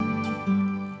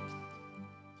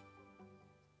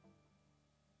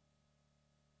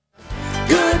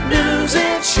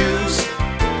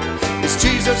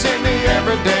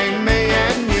every day, me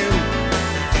and you.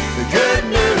 The Good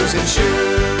News in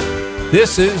Shoes.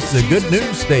 This is the Good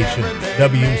News Station,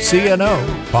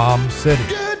 WCNO, Palm City.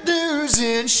 Good News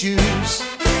in Shoes.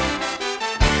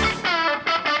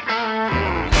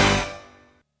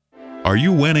 Are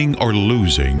you winning or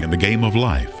losing in the game of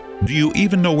life? Do you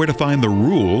even know where to find the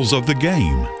rules of the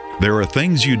game? There are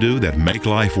things you do that make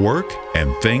life work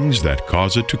and things that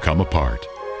cause it to come apart.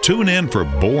 Tune in for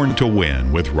Born to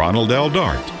Win with Ronald L.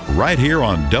 Dart right here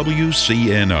on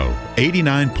WCNO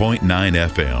 89.9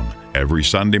 FM every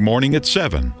Sunday morning at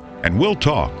 7. And we'll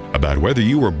talk about whether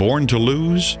you were born to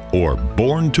lose or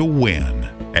born to win.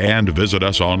 And visit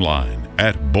us online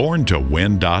at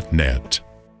borntowin.net.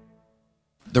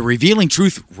 The Revealing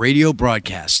Truth radio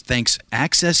broadcast thanks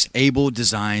Access Able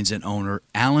Designs and owner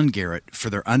Alan Garrett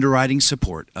for their underwriting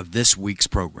support of this week's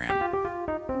program.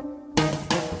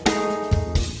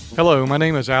 Hello, my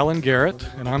name is Alan Garrett,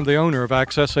 and I'm the owner of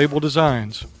Access Able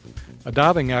Designs. A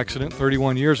diving accident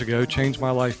 31 years ago changed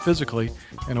my life physically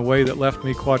in a way that left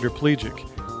me quadriplegic.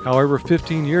 However,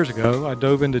 15 years ago, I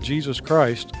dove into Jesus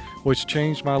Christ, which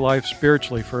changed my life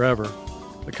spiritually forever.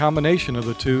 The combination of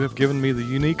the two have given me the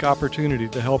unique opportunity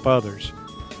to help others.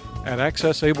 At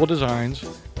Access Able Designs,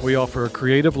 we offer a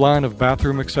creative line of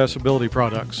bathroom accessibility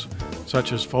products,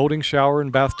 such as folding shower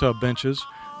and bathtub benches,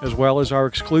 as well as our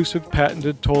exclusive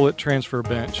patented toilet transfer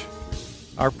bench.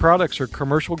 Our products are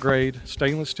commercial-grade,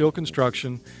 stainless steel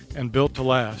construction, and built to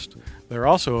last. They're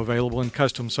also available in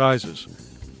custom sizes.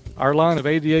 Our line of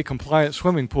ADA-compliant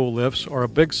swimming pool lifts are a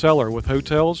big seller with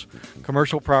hotels,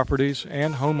 commercial properties,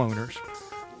 and homeowners.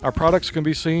 Our products can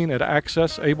be seen at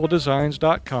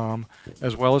accessabledesigns.com,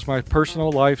 as well as my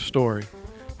personal life story.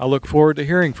 I look forward to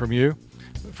hearing from you.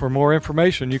 For more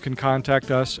information, you can contact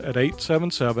us at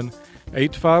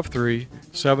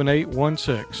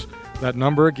 877-853-7816. That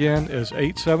number again is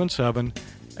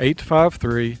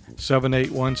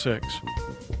 877-853-7816.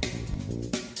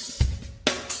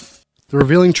 The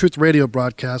Revealing Truth radio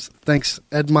broadcast thanks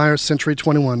Ed Meyer Century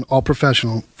 21 All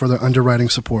Professional for their underwriting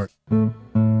support.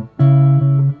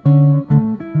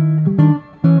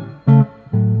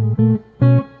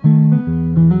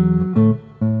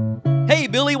 Hey,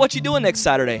 Billy, what you doing next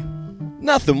Saturday?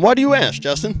 Nothing. Why do you ask,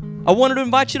 Justin? I wanted to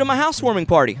invite you to my housewarming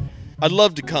party. I'd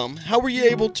love to come. How were you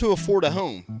able to afford a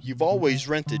home? You've always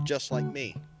rented just like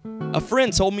me. A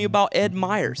friend told me about Ed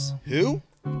Myers. Who?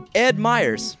 Ed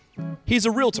Myers. He's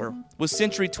a realtor with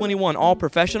Century 21 All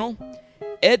Professional.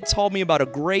 Ed told me about a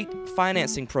great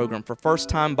financing program for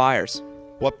first-time buyers.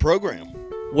 What program?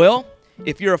 Well,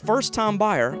 if you're a first-time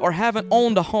buyer or haven't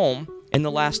owned a home in the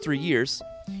last 3 years,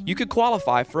 you could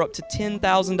qualify for up to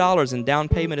 $10,000 in down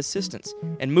payment assistance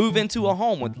and move into a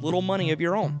home with little money of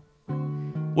your own.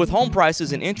 With home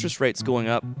prices and interest rates going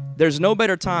up, there's no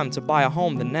better time to buy a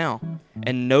home than now,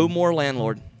 and no more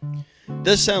landlord.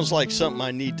 This sounds like something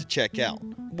I need to check out.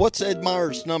 What's Ed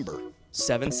Meyer's number?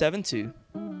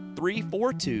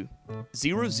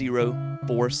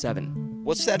 772-342-0047.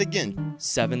 What's that again?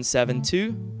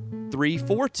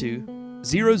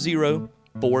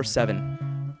 772-342-0047.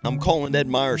 I'm calling Ed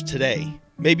Myers today.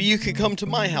 Maybe you could come to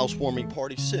my housewarming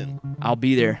party soon. I'll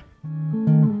be there.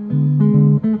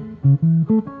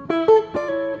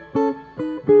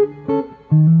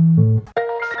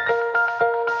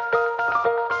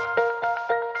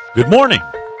 Good morning.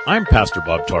 I'm Pastor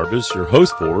Bob Tarbus, your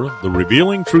host for the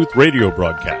Revealing Truth radio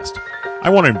broadcast.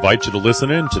 I want to invite you to listen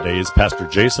in today as Pastor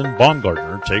Jason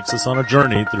Baumgartner takes us on a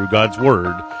journey through God's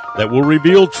Word that will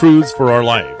reveal truths for our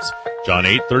lives. John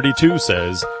 8:32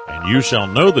 says, "And you shall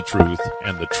know the truth,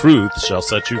 and the truth shall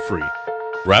set you free."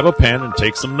 Grab a pen and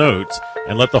take some notes,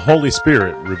 and let the Holy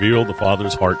Spirit reveal the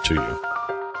Father's heart to you.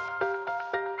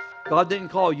 God didn't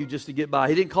call you just to get by.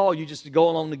 He didn't call you just to go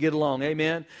along to get along.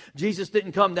 Amen. Jesus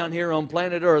didn't come down here on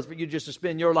planet Earth for you just to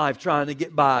spend your life trying to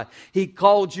get by. He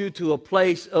called you to a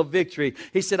place of victory.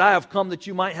 He said, "I have come that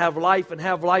you might have life and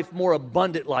have life, more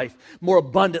abundantly."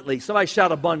 Somebody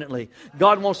shout abundantly.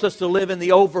 God wants us to live in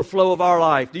the overflow of our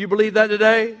life. Do you believe that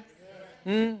today?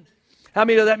 How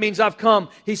many of that means I've come?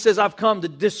 He says, I've come to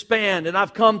disband and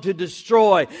I've come to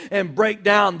destroy and break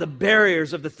down the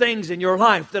barriers of the things in your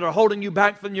life that are holding you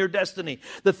back from your destiny.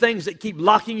 The things that keep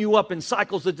locking you up in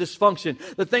cycles of dysfunction.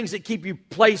 The things that keep you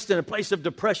placed in a place of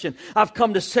depression. I've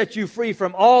come to set you free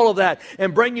from all of that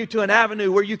and bring you to an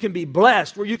avenue where you can be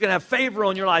blessed, where you can have favor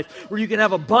on your life, where you can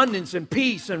have abundance and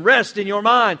peace and rest in your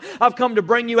mind. I've come to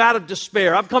bring you out of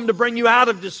despair. I've come to bring you out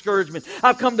of discouragement.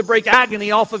 I've come to break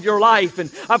agony off of your life,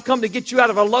 and I've come to get get you out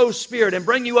of a low spirit and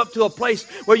bring you up to a place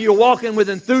where you're walking with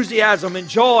enthusiasm and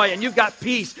joy and you've got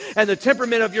peace, and the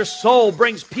temperament of your soul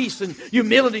brings peace and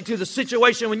humility to the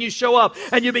situation when you show up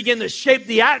and you begin to shape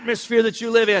the atmosphere that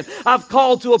you live in. I've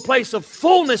called to a place of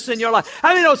fullness in your life. How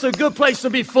many know it's a good place to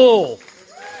be full?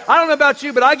 I don't know about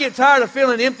you, but I get tired of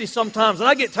feeling empty sometimes, and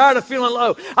I get tired of feeling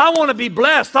low. I want to be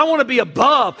blessed. I want to be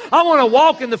above. I want to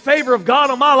walk in the favor of God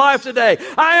on my life today.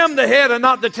 I am the head and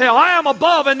not the tail. I am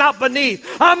above and not beneath.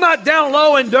 I'm not down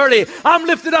low and dirty. I'm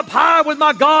lifted up high with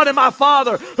my God and my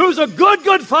Father, who's a good,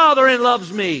 good Father and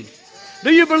loves me.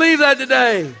 Do you believe that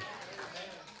today?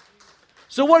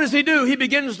 So what does He do? He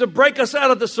begins to break us out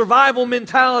of the survival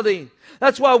mentality.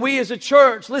 That's why we as a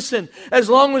church, listen, as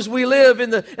long as we live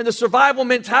in the survival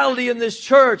mentality in this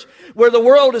church where the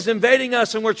world is invading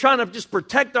us and we're trying to just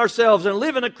protect ourselves and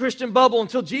live in a Christian bubble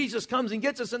until Jesus comes and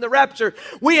gets us in the rapture,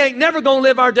 we ain't never going to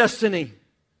live our destiny.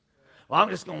 Well, I'm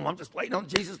just waiting on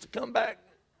Jesus to come back.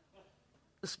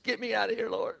 Just get me out of here,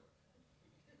 Lord.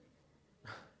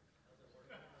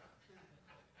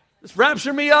 Just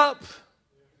rapture me up.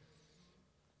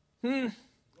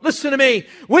 Listen to me.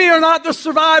 We are not the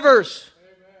survivors.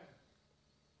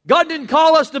 God didn't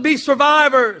call us to be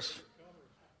survivors.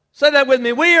 Say that with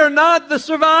me. We are not the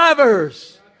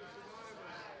survivors.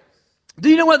 Do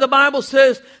you know what the Bible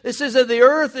says? It says that the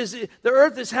earth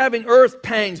is having birth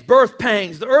pangs.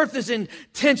 The earth is in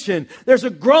tension. There's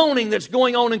a groaning that's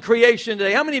going on in creation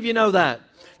today. How many of you know that?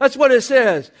 That's what it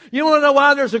says. You want to know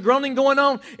why there's a groaning going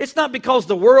on? It's not because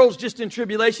the world's just in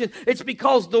tribulation. It's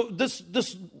because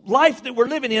this life that we're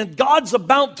living in, God's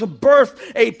about to birth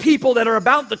a people that are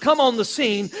about to come on the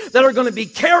scene, that are going to be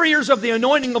carriers of the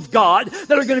anointing of God,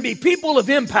 that are going to be people of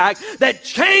impact, that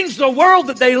change the world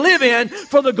that they live in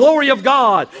for the glory of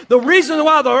God. The reason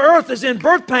why the earth is in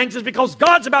birth pangs is because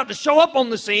God's about to show up on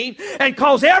the scene and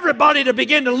cause everybody to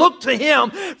begin to look to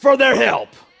Him for their help.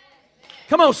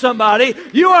 Come on, somebody.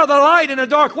 You are the light in a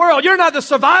dark world. You're not the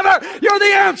survivor. You're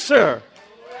the answer.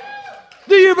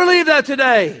 Do you believe that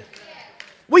today?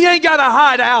 We ain't got to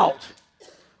hide out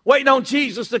waiting on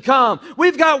Jesus to come.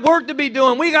 We've got work to be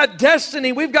doing. We got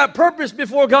destiny. We've got purpose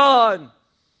before God.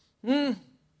 You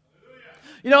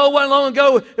know, it wasn't long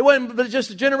ago, it wasn't but just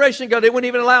a generation ago, they wouldn't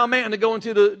even allow a man to go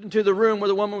into the room where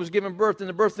the woman was giving birth in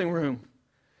the birthing room.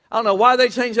 I don't know why they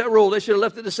changed that rule. They should have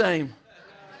left it the same.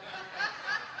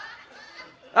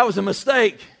 That was a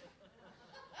mistake.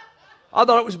 I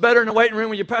thought it was better in the waiting room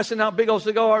when you're passing out big old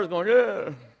cigars going,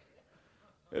 yeah,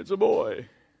 it's a boy.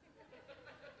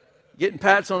 Getting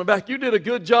pats on the back. You did a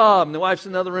good job. And the wife's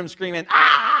in the other room screaming,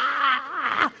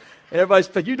 ah! And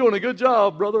everybody's saying, you're doing a good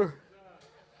job, brother.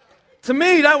 To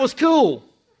me, that was cool.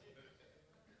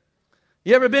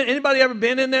 Anybody ever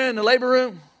been in there in the labor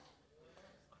room?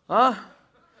 Huh?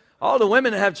 All the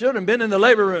women that have children been in the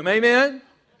labor room. Amen?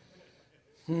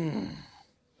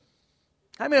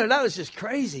 I mean, that was just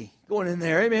crazy going in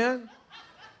there. Amen?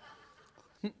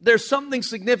 There's something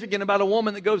significant about a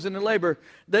woman that goes into labor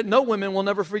that no women will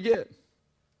never forget.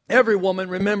 Every woman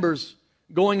remembers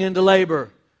going into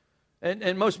labor.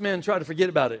 And most men try to forget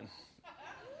about it.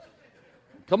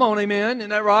 Come on, amen? Isn't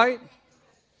that right?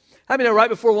 I mean, right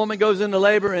before a woman goes into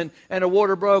labor and her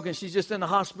water broke and she's just in the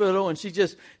hospital and she's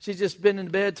just been in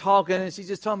bed talking and she's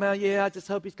just talking about, yeah, I just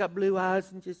hope he's got blue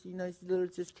eyes and just,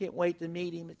 just can't wait to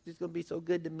meet him. It's just going to be so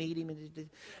good to meet him. And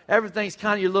everything's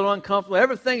kind of, you're a little uncomfortable.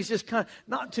 Everything's just kind of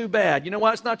not too bad. You know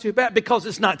why it's not too bad? Because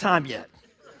it's not time yet.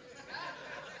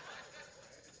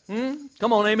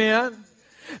 Come on, amen?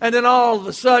 And then all of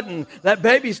a sudden, that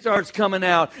baby starts coming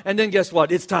out and then guess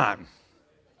what? It's time.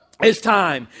 It's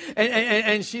time.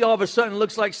 And she all of a sudden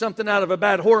looks like something out of a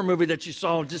bad horror movie that you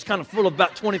saw, just kind of full of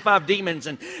about 25 demons,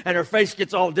 and her face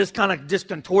gets all kind of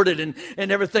discontorted,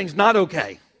 and everything's not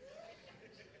okay.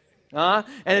 And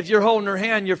if you're holding her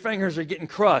hand, your fingers are getting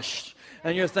crushed.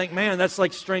 And you think, man, that's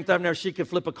like strength I've never. She could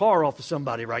flip a car off of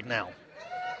somebody right now.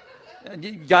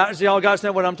 Y'all guys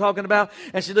know what I'm talking about?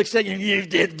 And she looks at you, you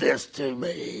did this to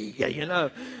me. Yeah, you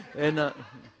know. And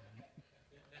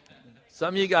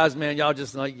some of you guys, man, y'all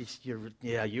just like, you were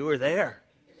there.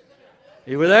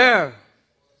 You were there.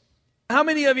 How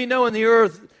many of you know in the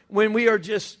earth when we are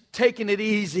just taking it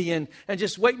easy and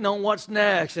just waiting on what's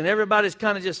next and everybody's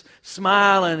kind of just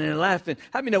smiling and laughing?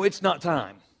 How many know it's not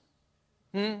time?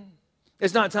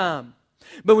 It's not time.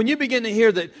 But when you begin to hear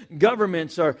that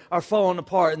governments are falling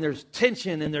apart and there's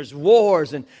tension and there's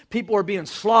wars and people are being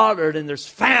slaughtered and there's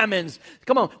famines.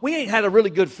 Come on, we ain't had a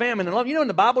really good famine in a long. You know, in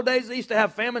the Bible days, they used to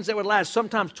have famines that would last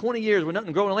sometimes 20 years with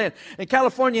nothing growing in the land. And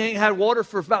California ain't had water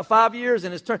for about 5 years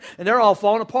and and they're all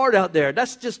falling apart out there.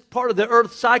 That's just part of the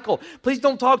earth cycle. Please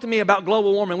don't talk to me about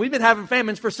global warming. We've been having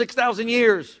famines for 6,000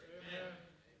 years.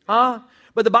 Huh?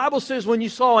 But the Bible says when you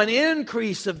saw an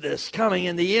increase of this coming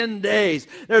in the end days,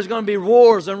 there's going to be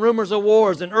wars and rumors of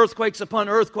wars and earthquakes upon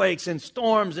earthquakes and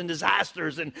storms and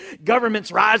disasters and governments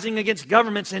rising against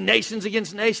governments and nations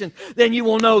against nations, then you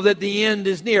will know that the end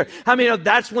is near. How many know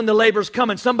that's when the labor's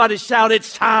coming? Somebody shout,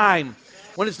 it's time.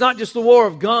 When it's not just a war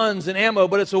of guns and ammo,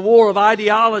 but it's a war of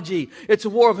ideology. It's a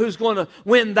war of who's going to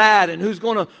win that and who's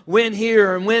going to win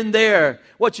here and win there.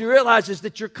 What you realize is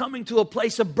that you're coming to a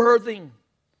place of birthing,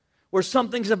 where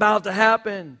something's about to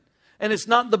happen. And it's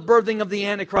not the birthing of the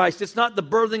Antichrist. It's not the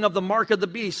birthing of the mark of the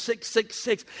beast,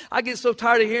 666. I get so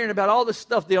tired of hearing about all this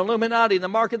stuff, the Illuminati and the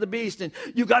mark of the beast, and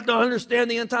you got to understand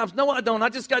the end times. No, I don't. I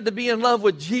just got to be in love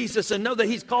with Jesus and know that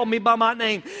He's called me by my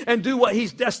name and do what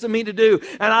He's destined me to do.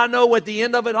 And I know at the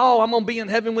end of it all, I'm going to be in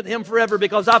heaven with Him forever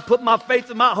because I put my faith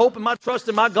and my hope and my trust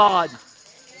in my God.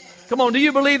 Come on, do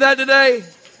you believe that today?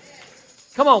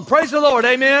 Come on, praise the Lord,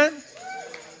 amen.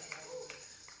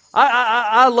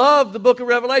 I love the book of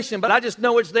Revelation, but I just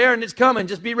know it's there and it's coming.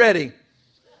 Just be ready.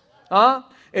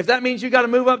 If that means you got to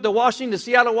move up to Washington, to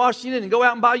Seattle, Washington, and go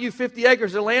out and buy you 50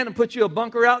 acres of land and put you a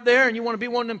bunker out there, and you want to be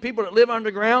one of them people that live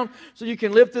underground so you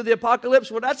can live through the apocalypse,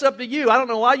 well, that's up to you. I don't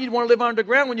know why you'd want to live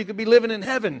underground when you could be living in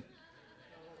heaven.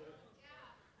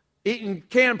 Eating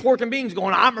canned pork and beans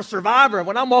going, I'm a survivor.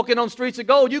 When I'm walking on streets of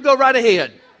gold, you go right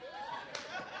ahead.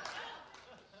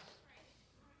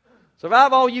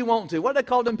 Survive all you want to. What do they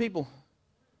call them people?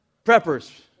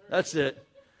 Preppers. That's it.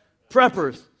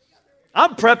 Preppers.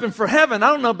 I'm prepping for heaven. I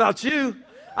don't know about you.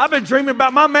 I've been dreaming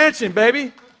about my mansion,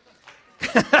 baby.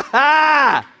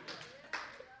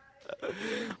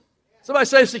 Somebody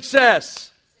say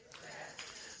success.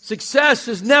 Success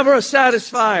is never a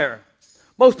satisfier.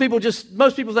 Most people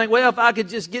think, well, if I could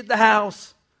just get the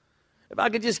house, if I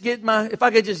could just get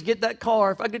that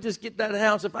car, if I could just get that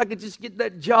house, if I could just get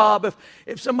that job,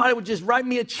 if somebody would just write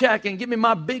me a check and give me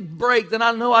my big break, then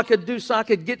I know I could do so. I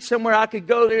could get somewhere, I could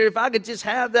go there. If I could just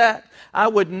have that, I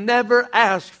would never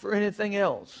ask for anything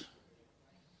else.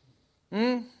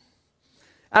 I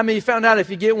mean, you found out if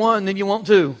you get one, then you want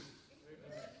two.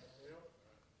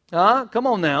 Come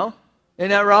on now. Ain't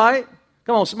that right?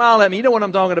 Come on, smile at me. You know what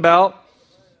I'm talking about.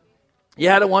 You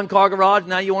had a 1-car garage,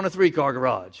 now you want a 3-car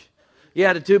garage. You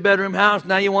had a 2-bedroom house,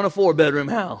 now you want a 4-bedroom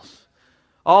house.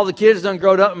 All the kids done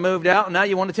grown up and moved out, and now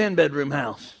you want a 10-bedroom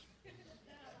house.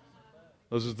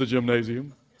 This is the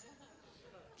gymnasium.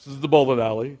 This is the bowling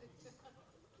alley.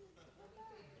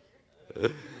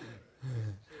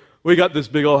 We got this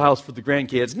big old house for the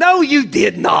grandkids. No, you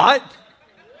did not.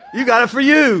 You got it for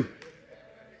you.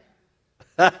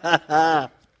 That's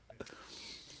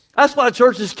why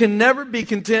churches can never be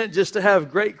content just to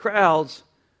have great crowds,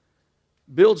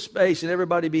 build space, and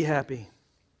everybody be happy.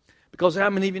 Because how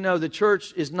many of you know the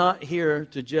church is not here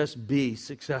to just be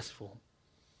successful?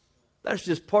 That's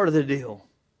just part of the deal.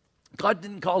 God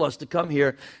didn't call us to come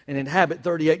here and inhabit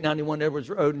 3891 Edwards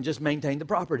Road and just maintain the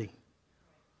property.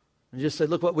 And just say,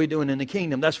 look what we're doing in the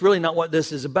kingdom. That's really not what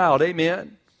this is about.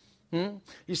 Amen?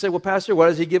 You say, well, Pastor, why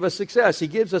does He give us success? He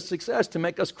gives us success to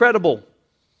make us credible.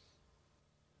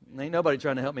 Ain't nobody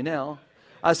trying to help me now.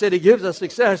 I said He gives us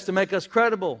success to make us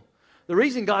credible. The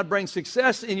reason God brings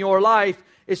success in your life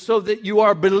is so that you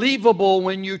are believable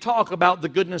when you talk about the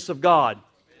goodness of God.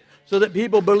 So that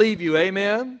people believe you.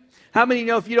 Amen? How many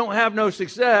know if you don't have no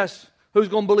success, who's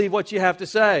going to believe what you have to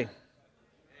say?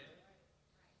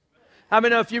 How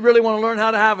many know if you really want to learn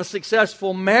how to have a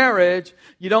successful marriage,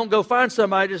 you don't go find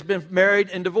somebody that's been married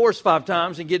and divorced 5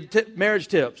 times and get marriage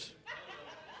tips?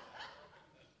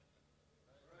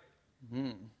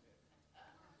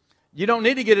 You don't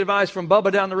need to get advice from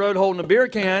Bubba down the road holding a beer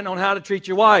can on how to treat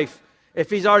your wife if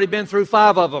he's already been through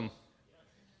 5 of them.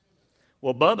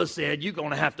 Well, Bubba said, you're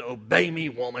going to have to obey me,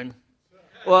 woman.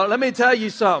 Well, let me tell you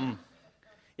something.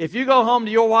 If you go home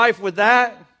to your wife with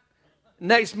that,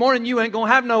 next morning you ain't going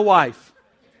to have no wife.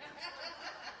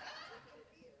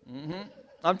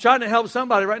 I'm trying to help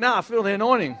somebody right now. I feel the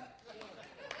anointing.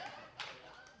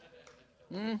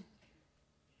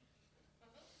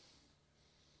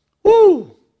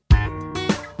 Woo!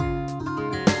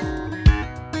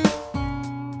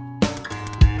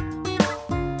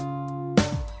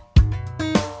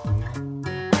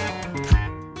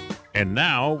 And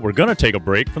now we're going to take a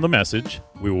break from the message.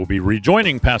 We will be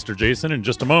rejoining Pastor Jason in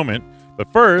just a moment.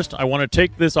 But first, I want to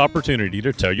take this opportunity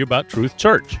to tell you about Truth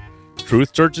Church.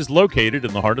 Truth Church is located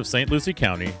in the heart of St. Lucie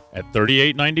County at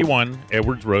 3891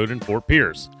 Edwards Road in Fort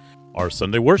Pierce. Our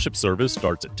Sunday worship service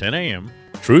starts at 10 a.m.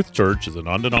 Truth Church is a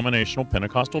non-denominational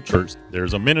Pentecostal church.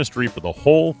 There's a ministry for the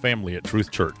whole family at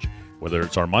Truth Church. Whether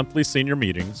it's our monthly senior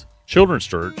meetings, children's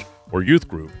church, or youth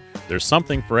group, there's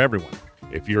something for everyone.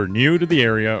 If you're new to the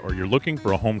area or you're looking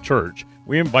for a home church,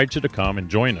 we invite you to come and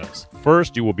join us.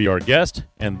 First, you will be our guest,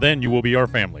 and then you will be our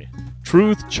family.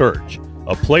 Truth Church,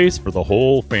 a place for the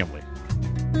whole family.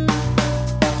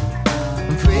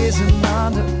 I'm praising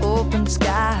under open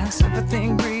skies,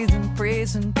 everything breathing,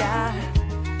 praising God.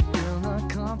 Fill the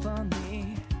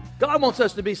company. God wants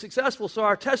us to be successful, so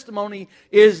our testimony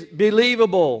is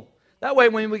believable. That way,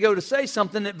 when we go to say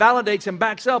something, it validates and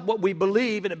backs up what we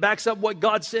believe, and it backs up what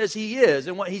God says He is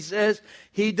and what He says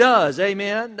He does.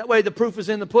 Amen? That way, the proof is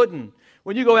in the pudding.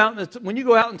 When you go out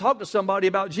and talk to somebody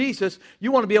about Jesus,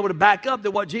 you want to be able to back up that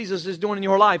what Jesus is doing in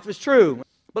your life is true.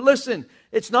 But listen,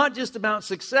 it's not just about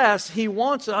success. He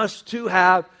wants us to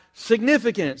have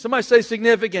significance. Somebody say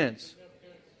significance.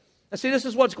 And see, this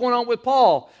is what's going on with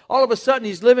Paul. All of a sudden,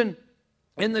 he's living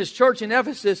in this church in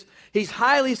Ephesus. He's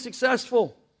highly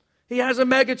successful. He has a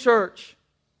mega church.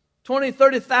 20,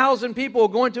 30,000 people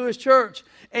going to his church.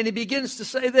 And he begins to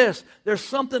say this, there's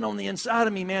something on the inside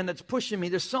of me, man, that's pushing me.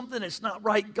 There's something that's not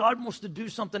right. God wants to do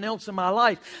something else in my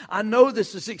life. I know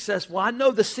this is successful. I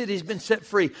know the city's been set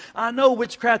free. I know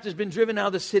witchcraft has been driven out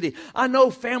of the city. I know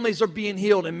families are being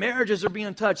healed and marriages are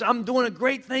being touched. I'm doing a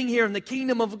great thing here in the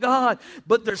kingdom of God.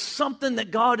 But there's something that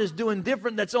God is doing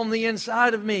different that's on the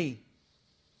inside of me.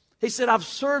 He said, I've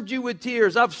served you with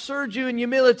tears. I've served you in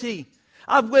humility.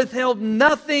 I've withheld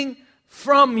nothing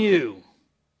from you.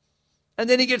 And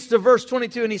then he gets to verse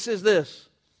 22 and he says this,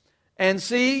 and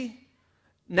see,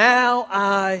 now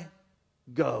I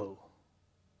go.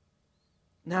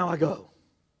 Now I go.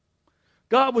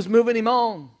 God was moving him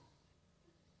on.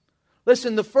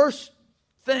 Listen, the first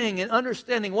thing in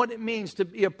understanding what it means to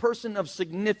be a person of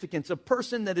significance, a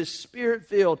person that is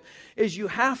Spirit-filled, is you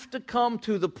have to come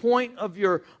to the point of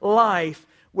your life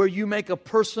where you make a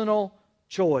personal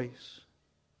choice,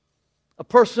 a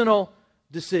personal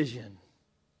decision.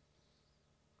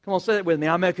 Come on, say that with me.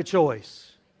 I make a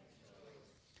choice.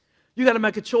 You got to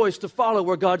make a choice to follow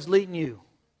where God's leading you.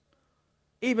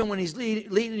 Even when He's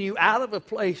leading you out of a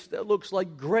place that looks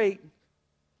like great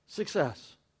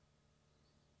success.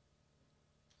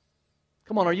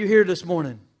 Come on, are you here this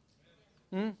morning?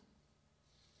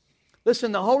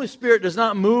 Listen, the Holy Spirit does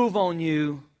not move on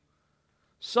you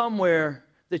somewhere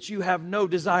that you have no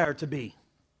desire to be.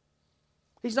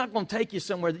 He's not going to take you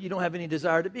somewhere that you don't have any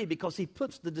desire to be, because He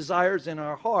puts the desires in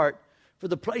our heart for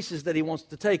the places that He wants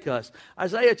to take us.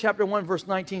 Isaiah chapter 1 verse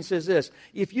 19 says this,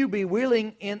 if you be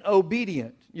willing and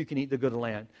obedient, you can eat the good of the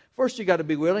land. First you got to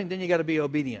be willing, then you got to be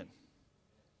obedient.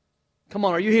 Come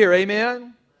on, are you here?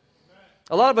 Amen?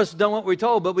 A lot of us done what we're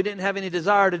told, but we didn't have any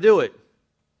desire to do it.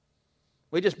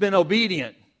 We just been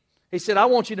obedient. He said, I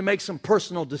want you to make some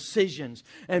personal decisions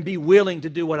and be willing to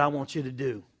do what I want you to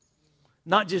do.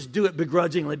 Not just do it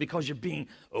begrudgingly because you're being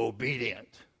obedient.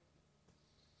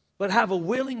 But have a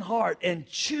willing heart and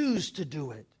choose to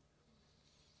do it.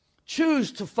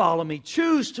 Choose to follow me.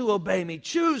 Choose to obey me.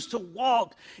 Choose to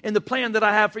walk in the plan that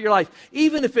I have for your life.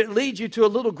 Even if it leads you to a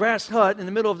little grass hut in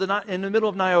the middle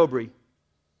of Nairobi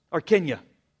or Kenya.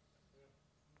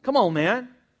 Come on, man.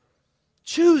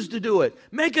 Choose to do it.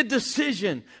 Make a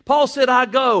decision. Paul said, I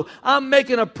go. I'm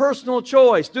making a personal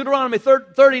choice. Deuteronomy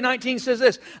 30:19 says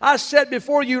this, I set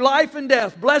before you life and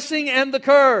death, blessing and the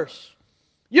curse.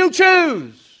 You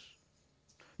choose.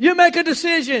 You make a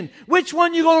decision. Which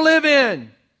one you going to live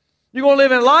in? You going to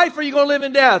live in life or you going to live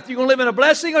in death? You going to live in a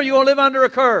blessing or you going to live under a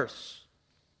curse?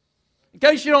 In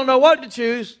case you don't know what to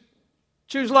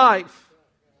choose life.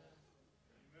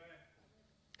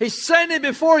 He's setting it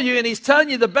before you and He's telling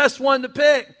you the best one to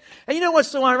pick. And you know what's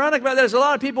so ironic about that is a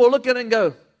lot of people will look at it and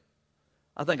go,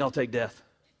 I think I'll take death.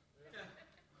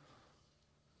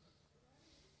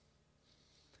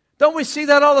 Don't we see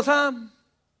that all the time?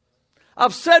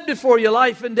 I've said before you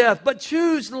life and death, but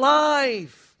choose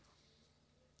life.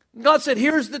 God said,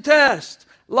 here's the test.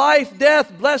 Life,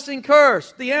 death, blessing,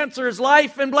 curse. The answer is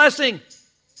life and blessing.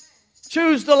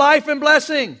 Choose the life and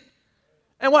blessing.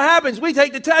 And what happens? We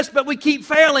take the test, but we keep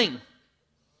failing.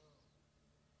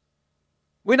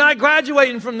 We're not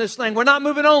graduating from this thing. We're not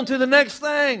moving on to the next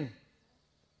thing.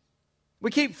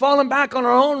 We keep falling back on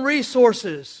our own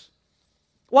resources.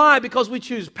 Why? Because we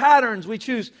choose patterns, we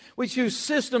choose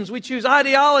systems, we choose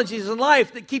ideologies in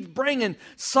life that keep bringing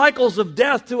cycles of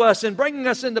death to us and bringing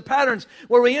us into patterns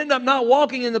where we end up not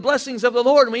walking in the blessings of the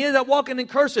Lord and we end up walking in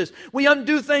curses. We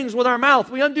undo things with our mouth.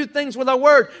 We undo things with our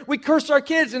word. We curse our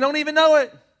kids and don't even know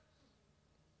it.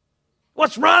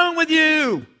 What's wrong with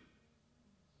you?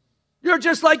 You're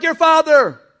just like your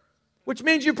father, which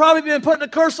means you've probably been putting a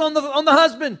curse on the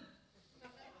husband.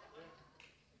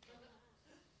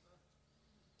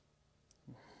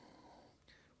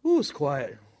 Ooh, it's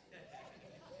quiet.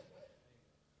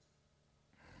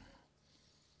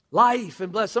 Life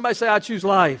and bless. Somebody say, I choose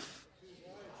life.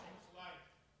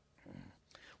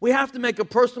 We have to make a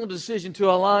personal decision to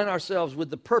align ourselves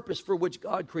with the purpose for which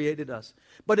God created us.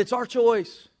 But it's our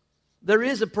choice. There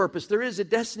is a purpose. There is a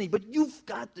destiny. But you've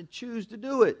got to choose to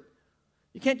do it.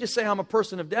 You can't just say, I'm a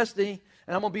person of destiny,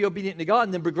 and I'm going to be obedient to God,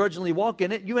 and then begrudgingly walk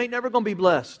in it. You ain't never going to be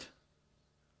blessed.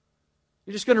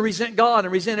 You're just going to resent God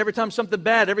and resent every time something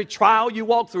bad, every trial you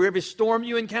walk through, every storm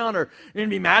you encounter. You're going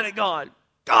to be mad at God.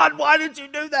 God, why did you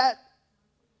do that?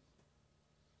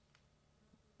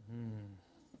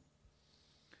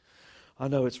 I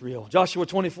know it's real. Joshua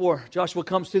 24. Joshua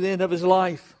comes to the end of his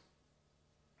life.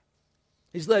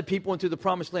 He's led people into the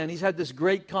promised land. He's had this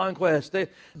great conquest.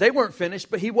 They weren't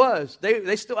finished, but he was.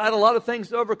 They still had a lot of things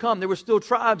to overcome. There were still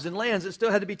tribes and lands that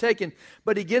still had to be taken,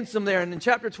 but he gets them there. And in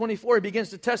chapter 24, he begins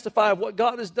to testify of what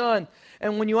God has done.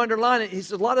 And when you underline it, he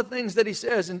says a lot of things that he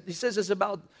says. And he says this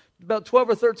about 12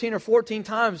 or 13 or 14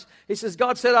 times. He says,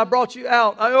 God said, I brought you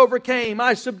out. I overcame.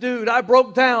 I subdued. I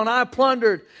broke down. I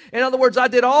plundered. In other words, I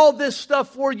did all this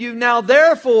stuff for you. Now,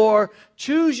 therefore,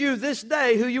 choose you this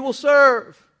day who you will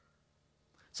serve.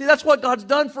 See, that's what God's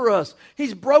done for us.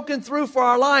 He's broken through for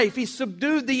our life. He's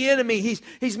subdued the enemy.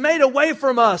 He's made a way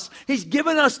from us. He's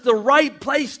given us the right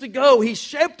place to go. He's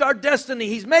shaped our destiny.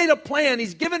 He's made a plan.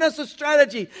 He's given us a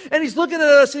strategy. And He's looking at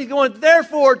us and He's going,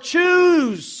 therefore,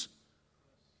 choose.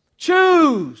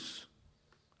 Choose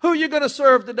who you're going to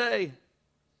serve today.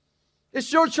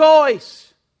 It's your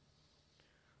choice.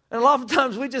 And a lot of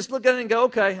times we just look at it and go,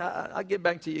 okay, I'll get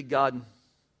back to you, God.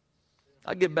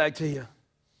 I'll get back to you.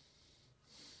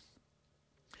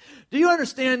 Do you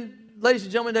understand, ladies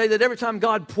and gentlemen, today that every time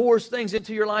God pours things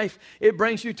into your life, it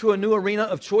brings you to a new arena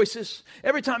of choices?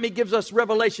 Every time He gives us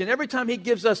revelation, every time He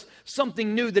gives us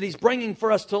something new that He's bringing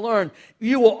for us to learn,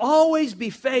 you will always be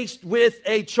faced with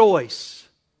a choice.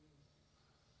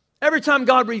 Every time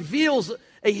God reveals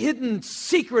a hidden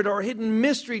secret or a hidden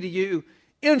mystery to you,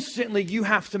 instantly you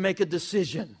have to make a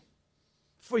decision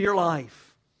for your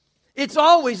life. It's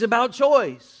always about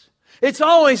choice. It's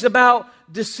always about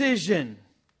decision.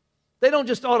 They don't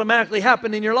just automatically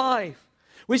happen in your life.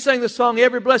 We sang the song,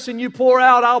 every blessing you pour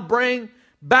out, I'll bring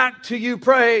back to you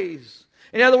praise.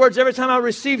 In other words, every time I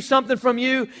receive something from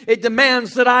you, it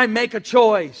demands that I make a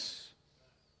choice.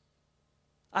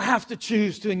 I have to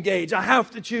choose to engage. I have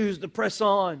to choose to press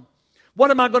on. What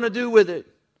am I going to do with it?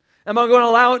 Am I going to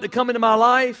allow it to come into my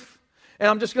life? And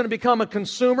I'm just going to become a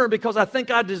consumer because I think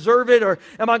I deserve it? Or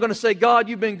am I going to say, God,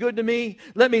 you've been good to me.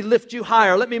 Let me lift you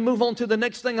higher. Let me move on to the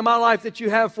next thing in my life that you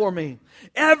have for me.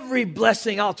 Every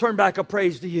blessing, I'll turn back a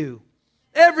praise to you.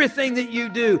 Everything that you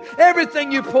do,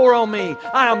 everything you pour on me,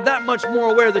 I am that much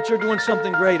more aware that you're doing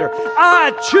something greater.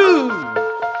 I choose.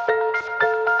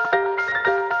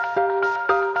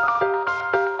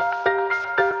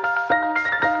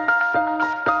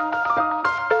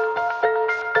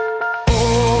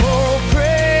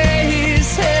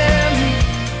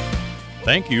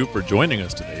 Thank you for joining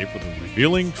us today for the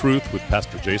Revealing Truth with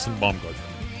Pastor Jason Baumgartner.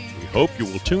 We hope you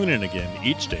will tune in again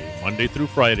each day, Monday through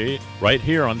Friday, right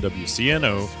here on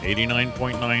WCNO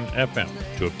 89.9 FM.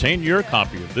 To obtain your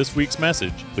copy of this week's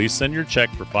message, please send your check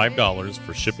for $5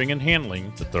 for shipping and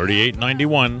handling to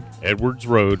 3891 Edwards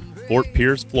Road, Fort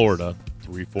Pierce, Florida,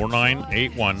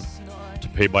 34981. To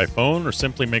pay by phone or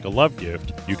simply make a love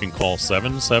gift, you can call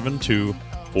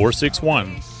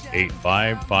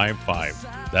 772-461-8555.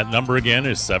 That number again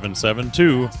is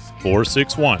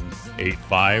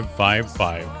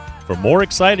 772-461-8555. For more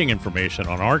exciting information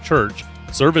on our church,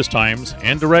 service times,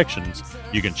 and directions,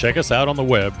 you can check us out on the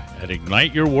web at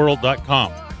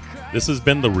igniteyourworld.com. This has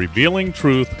been The Revealing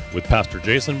Truth with Pastor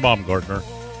Jason Baumgartner,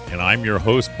 and I'm your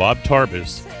host, Bob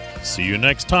Tarbis. See you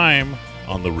next time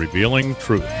on The Revealing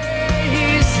Truth.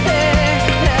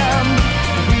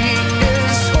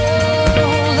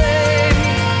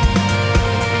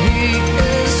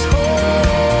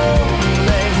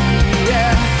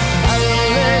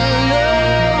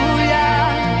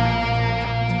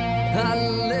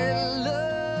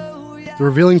 The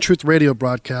Revealing Truth radio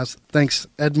broadcast thanks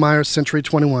Ed Meyer Century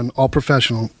 21 All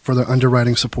Professional for their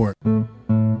underwriting support.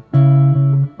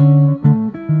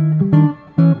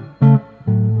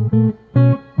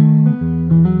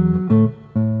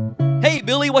 Hey,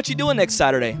 Billy, what you doing next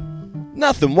Saturday?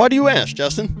 Nothing. Why do you ask,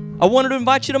 Justin? I wanted to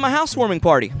invite you to my housewarming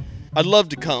party. I'd love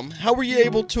to come. How were you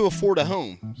able to afford a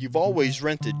home? You've always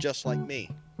rented just like me.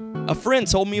 A friend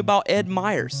told me about Ed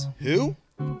Myers. Who?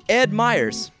 Ed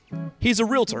Myers. He's a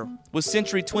realtor with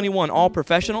Century 21 All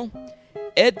Professional.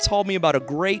 Ed told me about a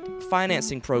great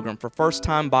financing program for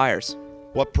first-time buyers.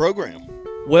 What program?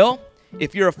 Well,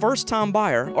 if you're a first-time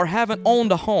buyer or haven't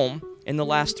owned a home in the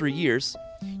last 3 years,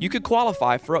 you could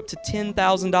qualify for up to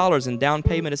 $10,000 in down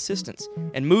payment assistance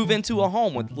and move into a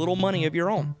home with little money of your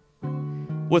own.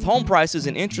 With home prices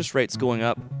and interest rates going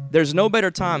up, there's no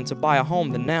better time to buy a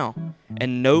home than now,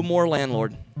 and no more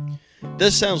landlord.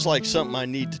 This sounds like something I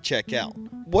need to check out.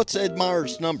 What's Ed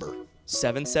Meyer's number?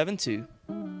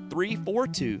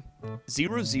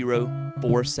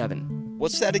 772-342-0047.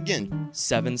 What's that again?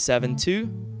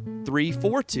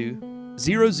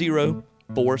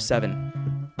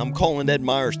 772-342-0047. I'm calling Ed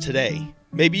Myers today.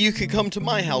 Maybe you could come to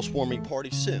my housewarming party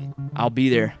soon. I'll be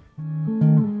there.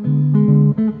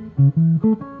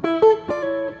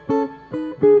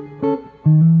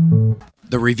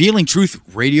 The Revealing Truth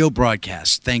radio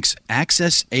broadcast thanks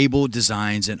Access Able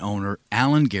Designs and owner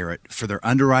Alan Garrett for their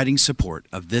underwriting support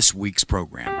of this week's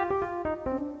program.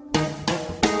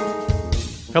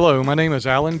 Hello, my name is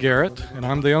Alan Garrett, and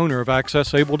I'm the owner of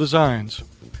Access Able Designs.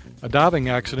 A diving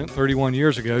accident 31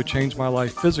 years ago changed my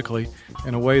life physically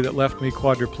in a way that left me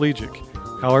quadriplegic.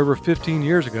 However, 15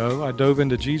 years ago, I dove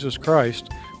into Jesus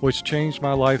Christ, which changed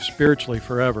my life spiritually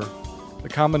forever. The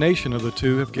combination of the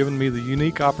two have given me the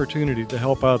unique opportunity to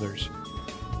help others.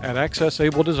 At Access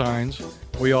Able Designs,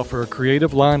 we offer a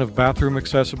creative line of bathroom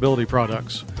accessibility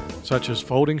products, such as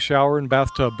folding shower and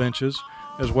bathtub benches,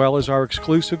 as well as our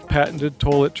exclusive patented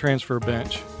toilet transfer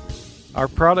bench. Our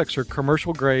products are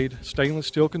commercial grade, stainless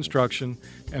steel construction,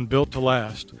 and built to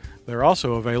last. They're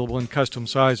also available in custom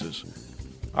sizes.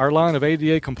 Our line of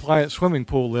ADA compliant swimming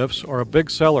pool lifts are a big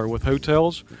seller with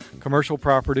hotels, commercial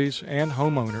properties, and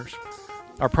homeowners.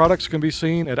 Our products can be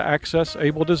seen at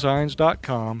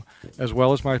accessabledesigns.com, as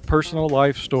well as my personal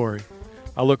life story.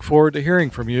 I look forward to hearing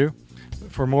from you.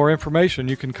 For more information,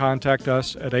 you can contact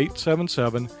us at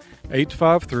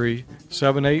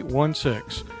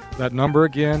 877-853-7816. That number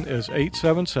again is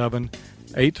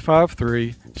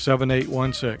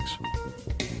 877-853-7816.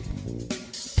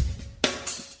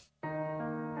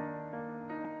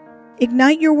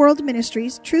 Ignite Your World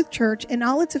Ministries, Truth Church, and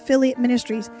all its affiliate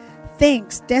ministries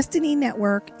thanks Destiny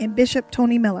Network and Bishop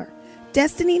Tony Miller.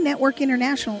 Destiny Network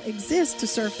International exists to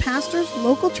serve pastors,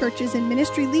 local churches, and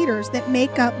ministry leaders that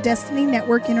make up Destiny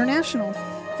Network International.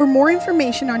 For more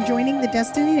information on joining the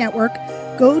Destiny Network,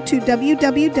 go to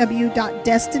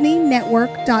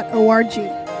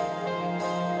www.destinynetwork.org.